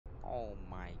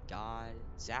god.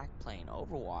 Zach playing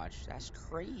Overwatch. That's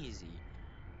crazy.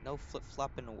 No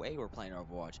flip-flopping away we're playing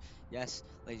Overwatch. Yes,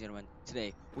 ladies and gentlemen,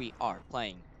 today we are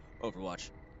playing Overwatch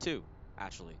 2.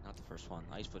 Actually, not the first one.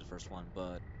 I used to play the first one,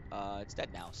 but it's dead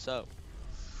now. So,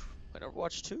 playing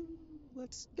Overwatch 2.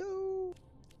 Let's go.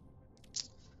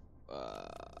 Uh,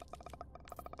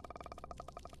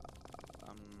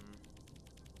 um,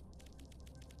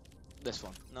 this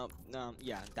one. No,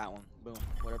 yeah, that one. Boom.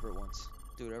 Whatever it wants.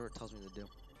 Do whatever it tells me to do.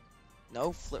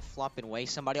 No flip-flopping way.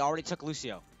 Somebody already took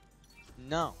Lucio.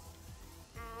 No.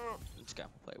 Let's go.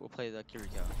 We'll play the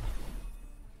Kiriko.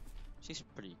 She's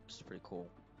pretty cool.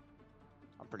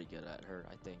 I'm pretty good at her,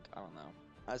 I think. I don't know.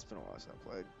 It's been a while since I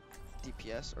played.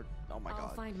 DPS or oh my god. I'll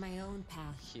find my own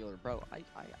path. Healer, bro. I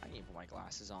need to put my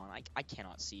glasses on. I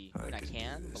cannot see. I mean, I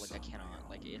can, but like I cannot.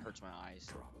 Like it hurts my eyes.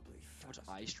 Too much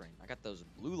eye strain. I got those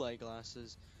blue light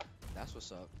glasses. That's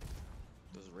what's up.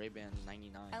 Those Ray-Ban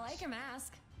 99. I like your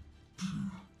mask.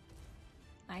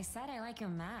 I said I like your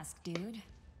mask, dude.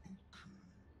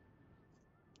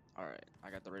 Alright,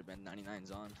 I got the Ray-Ban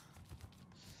 99s on.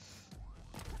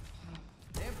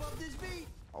 Amp up this beat.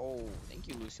 Oh, thank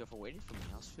you, Lucio, for waiting for me.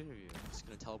 How sweet of you. I'm just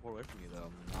gonna teleport away from you, though.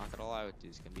 I'm not gonna lie with you.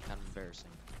 It's gonna be kind of embarrassing.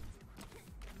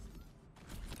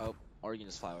 Oh, or you can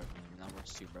just fly away from me. That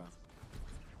works too, bro.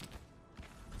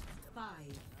 5,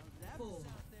 4,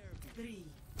 3,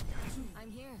 2,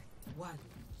 I'm here. 1.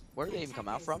 Where did they even come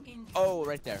out from? Oh,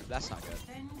 right there. That's not good.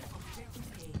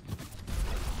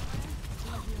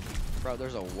 Bro,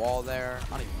 there's a wall there.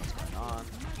 I don't even know what's going on.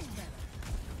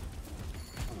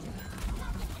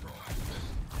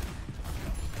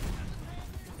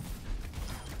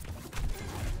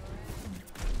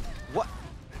 What?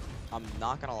 I'm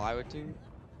not gonna lie with you.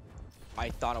 I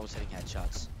thought I was hitting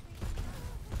headshots.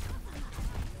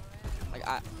 Like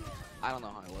I don't know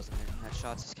how I wasn't hitting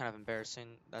headshots. It's kind of embarrassing.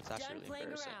 That's actually really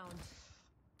embarrassing.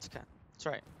 It's okay. It's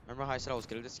right. Remember how I said I was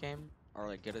good at this game, or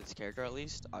like good at this character at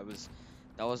least?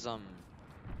 That was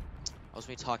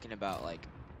me talking about like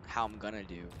how I'm gonna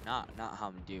do, not how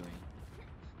I'm doing.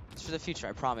 It's for the future.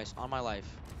 I promise. On my life,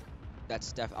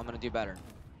 I'm gonna do better.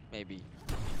 Maybe.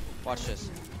 Watch this.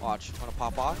 Watch. Wanna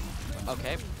pop off?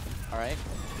 Okay. All right.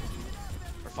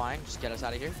 We're fine. Just get us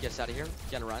out of here. Get us out of here.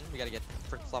 Gotta run. We gotta get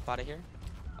frick flop out of here.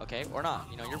 Okay, or not.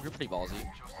 You know, you're pretty ballsy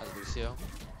as Lucio.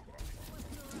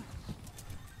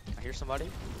 I hear somebody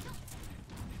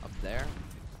up there.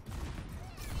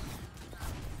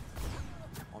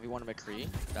 1v1 McCree.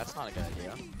 That's not a good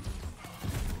idea.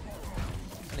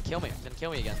 He's gonna kill me. He's gonna kill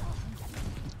me again.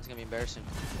 It's gonna be embarrassing.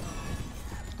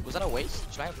 Was that a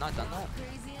waste? Should I have not done that?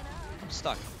 I'm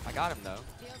stuck. I got him though.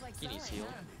 He needs heal.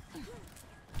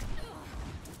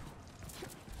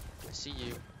 I see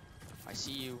you. I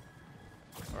see you.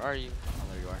 Where are you? Oh,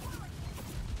 there you are.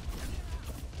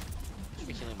 Should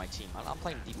be healing my team. I'm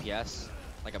playing DPS.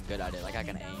 Like I'm good at it. Like I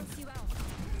can aim.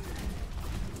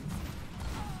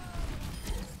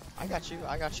 I got you,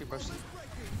 bro.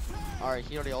 Alright,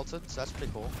 he already ulted, so that's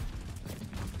pretty cool.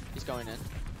 He's going in.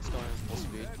 He's going in full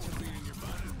speed.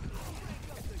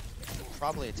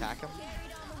 Probably attack him.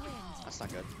 That's not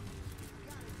good.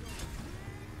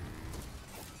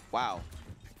 Wow.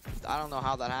 I don't know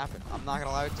how that happened. I'm not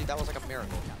gonna lie with you, that was like a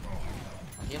miracle.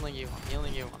 I'm healing you, I'm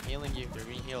healing you, I'm healing you. You're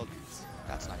being healed.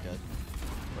 That's not good.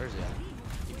 Where's he at?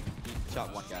 He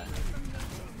shot one guy.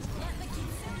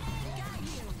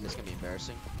 This is gonna be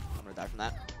embarrassing. I'm gonna die from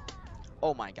that.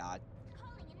 Oh my god.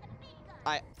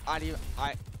 Okay.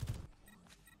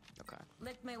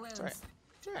 Lick my wounds. It's alright.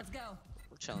 It's alright. Let's go.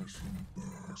 We're chilling.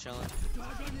 We're chilling.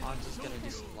 I'm just gonna do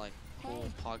some like cool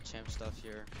pog champ stuff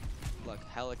here. Look,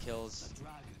 hella kills.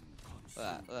 Look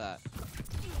at that, look at that.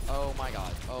 Oh my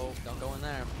god. Oh, don't go in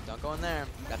there. Don't go in there.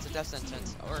 That's a death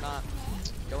sentence. Or not.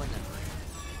 Go in there.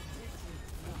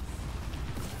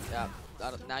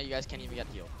 Yeah, now you guys can't even get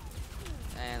healed.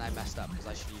 And I messed up because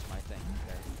I should use my thing.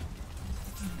 Okay.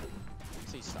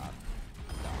 Please stop.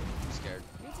 No, I'm scared.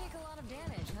 You take a lot of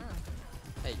damage, huh?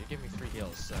 Hey, you're giving me 3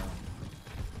 heals, so.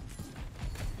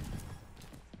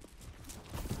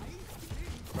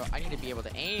 Bro, I need to be able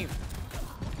to aim.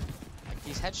 Like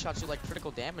these headshots do like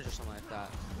critical damage or something like that.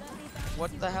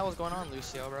 What the hell is going on,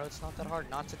 Lucio, bro? It's not that hard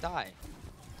not to die.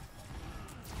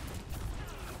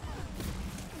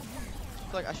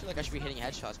 I feel like I should be hitting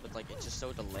headshots, but like it's just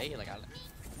so delayed. Like I don't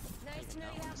even know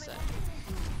what to say.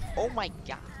 Oh my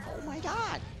god! Oh my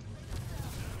god!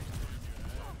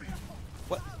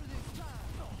 What?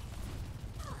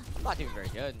 I'm not doing very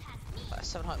good.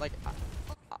 700. Like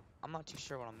I'm not too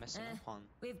sure what I'm messing up on.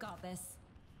 We've got this.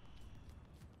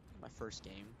 My first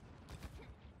game.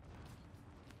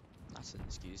 That's an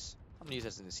excuse. I'm gonna use that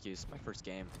as an excuse. My first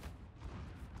game.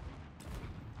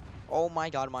 Oh my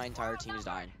god, my entire team is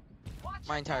dying.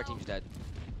 My entire team's dead.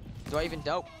 Do I even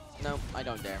dope? No, I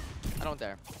don't dare. I don't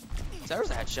dare. There's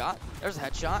a headshot. There's a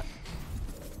headshot.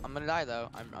 I'm gonna die though.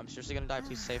 I'm seriously gonna die.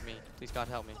 Please save me. Please God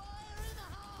help me.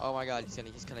 Oh my god, he's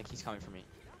coming for me.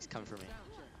 He's coming for me.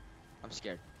 I'm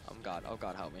scared. Oh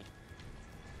god help me.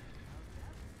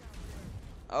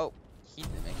 Oh, he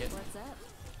didn't make it. What's up?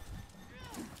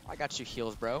 I got you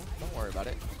heals, bro. Don't worry about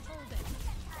it.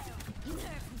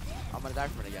 I'm gonna die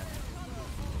from it again.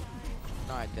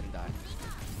 No, I didn't die. I'm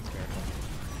scared.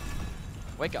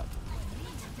 Wake up.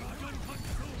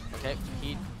 Okay,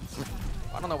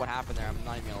 I don't know what happened there. I'm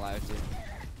not even gonna lie to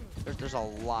you. There's a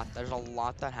lot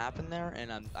that happened there,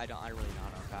 and I really know how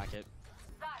to unpack it.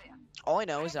 All I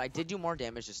know is that I did do more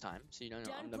damage this time, so you know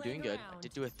I'm doing good. I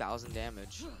did do 1,000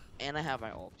 damage, and I have my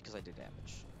ult because I did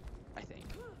damage. I think.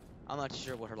 I'm not too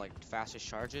sure what her like fastest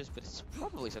charge is, but it's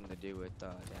probably something to do with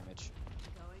damage.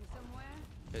 Going somewhere?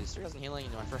 Because 3,000 healing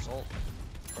into my first ult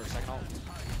or second ult.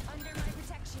 Under my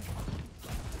protection.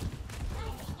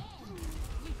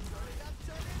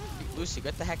 Lucy,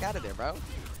 get the heck out of there, bro.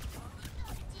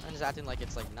 I'm just acting like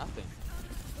it's like nothing.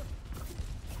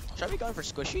 Should I be going for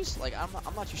squishies? Like I'm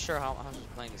not too sure how I'm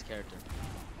playing this character.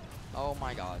 Oh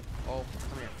my god. Oh,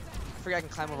 come here. I forget I can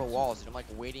climb over walls, and I'm like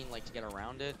waiting like to get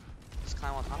around it. Just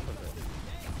climb on top of it.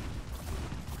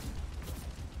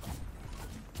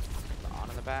 The on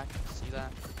in the back. See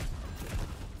that?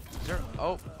 Is there?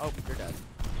 Oh, you're dead.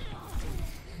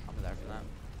 I'm gonna die from that.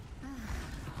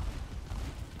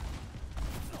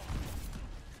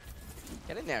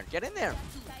 Get in there. Get in there.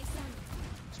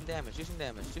 Some damage. Do some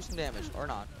damage. Do some damage. Or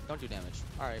not. Don't do damage.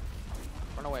 Alright.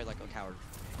 Run away like a coward.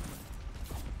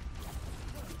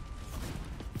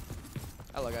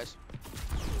 Hello, guys.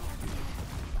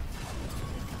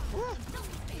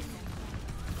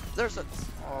 There's a...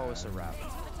 Oh, it's a wrap.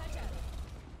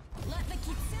 Let the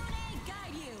kitsune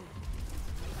guide you.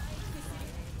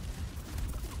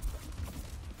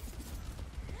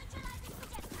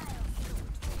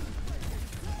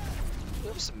 Do we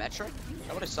have symmetric? Is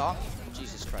that what I saw?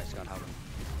 Jesus Christ, God help him.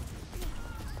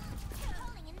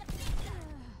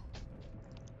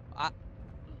 Ah.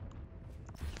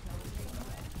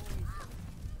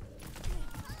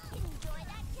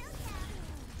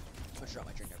 I'm gonna drop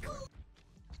my drink everywhere.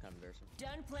 It's kind of embarrassing.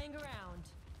 Done playing around.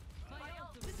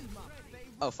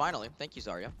 Oh, finally. Thank you,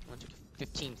 Zarya. It took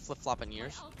 15 flip-flopping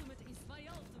years.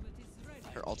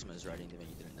 Her ultimate is ready, even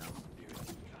you didn't know.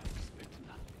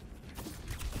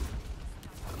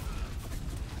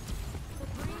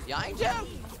 Behind you!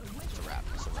 It's a wrap.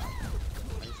 It's a wrap.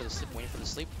 Waiting for the sleep. Waiting for the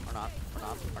sleep. Or not. Or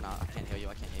not. Or not. I can't heal you.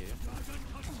 I can't heal you.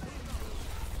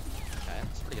 Okay,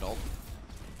 that's a pretty good ult.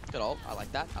 Good ult. I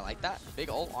like that. I like that. Big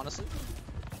ult, honestly.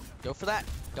 Go for that.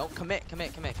 Don't commit.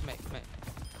 Commit. Commit. Commit. Commit.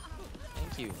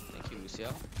 Thank you. Thank you,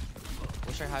 Lucio.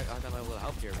 Wish I had a little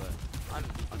help here, but I'm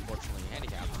unfortunately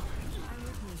handicapped.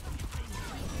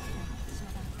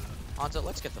 Hanzo,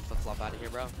 let's get the flip-flop out of here,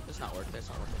 bro. It's not worth it. It's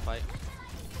not worth the fight.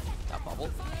 That bubble.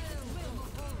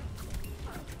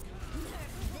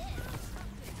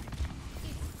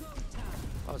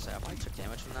 I would say if I took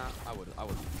damage from that, I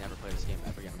would never play this game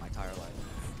ever again in my entire life.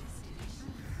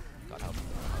 God help me.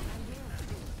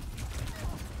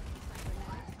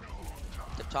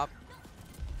 Tip top.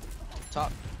 Tip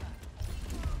top.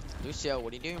 Lucio,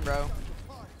 what are you doing, bro?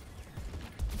 I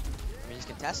mean, he's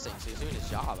contesting, so he's doing his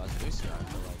job as Lucio. I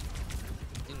feel like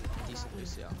decent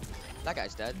Lucio. That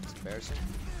guy's dead. It's embarrassing.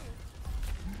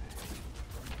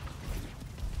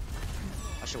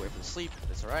 I should wait for the sleep.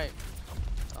 It's alright.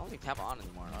 I don't think tap on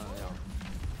anymore. I don't know.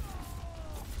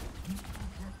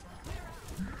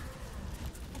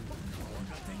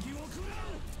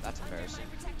 That's embarrassing.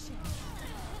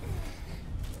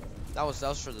 That was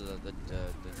for the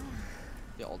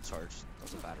ult charge. That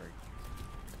was a battery.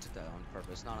 I took that on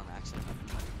purpose, not on accident.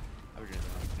 I would do it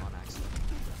on accident.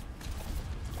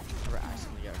 Never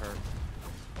accidentally get hurt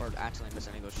or accidentally miss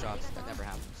any of those shots. That never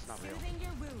happens. It's not real.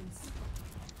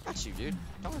 Got you, dude.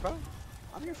 Don't worry about it.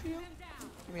 I'm here for you.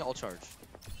 Give me ult charge.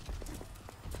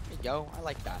 There you go. I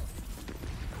like that.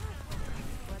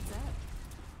 What's up?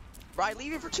 Right,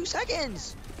 leave it for 2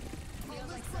 seconds.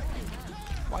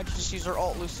 Why'd you just use her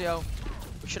ult, Lucio?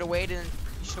 We should have waited.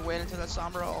 You should have waited until that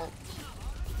Sombra ult.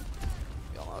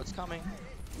 We all know it's coming.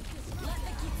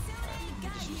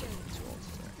 Just use it. 2 ults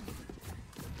there.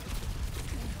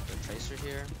 The Tracer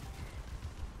here.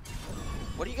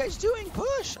 What are you guys doing?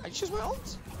 Push! I just used my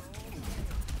ult.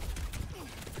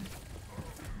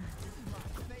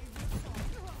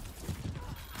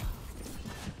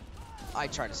 I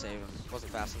tried to save him.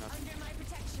 Wasn't fast enough.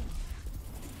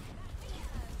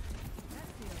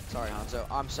 Sorry, Hanzo.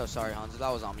 I'm so sorry, Hanzo.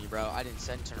 That was on me, bro. I didn't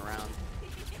send turn around.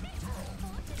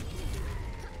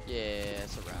 Yeah,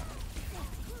 it's a wrap.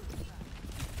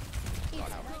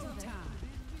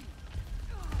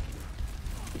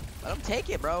 Let him take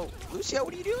it, bro. Lucio,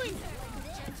 what are you doing?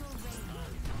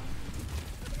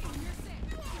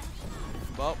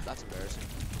 Well, that's embarrassing.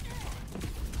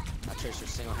 That Tracer's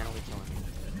single-handedly killing me.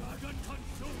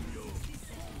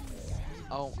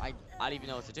 Oh, I don't even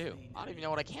know what to do. I don't even know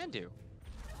what I can do.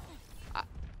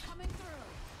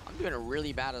 I'm doing it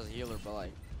really bad as a healer, but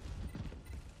like,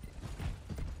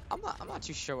 I'm not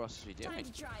too sure what else to be doing. Time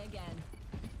to try again.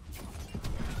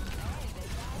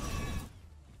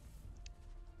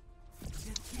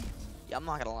 Yeah, I'm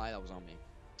not gonna lie, that was on me.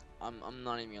 I'm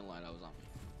not even gonna lie, that was on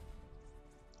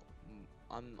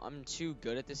me. I'm too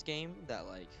good at this game that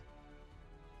like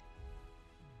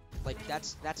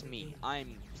that's me.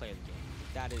 I'm playing the game.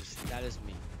 That is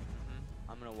me.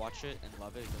 I'm gonna watch it and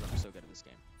love it because I'm so good at this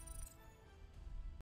game.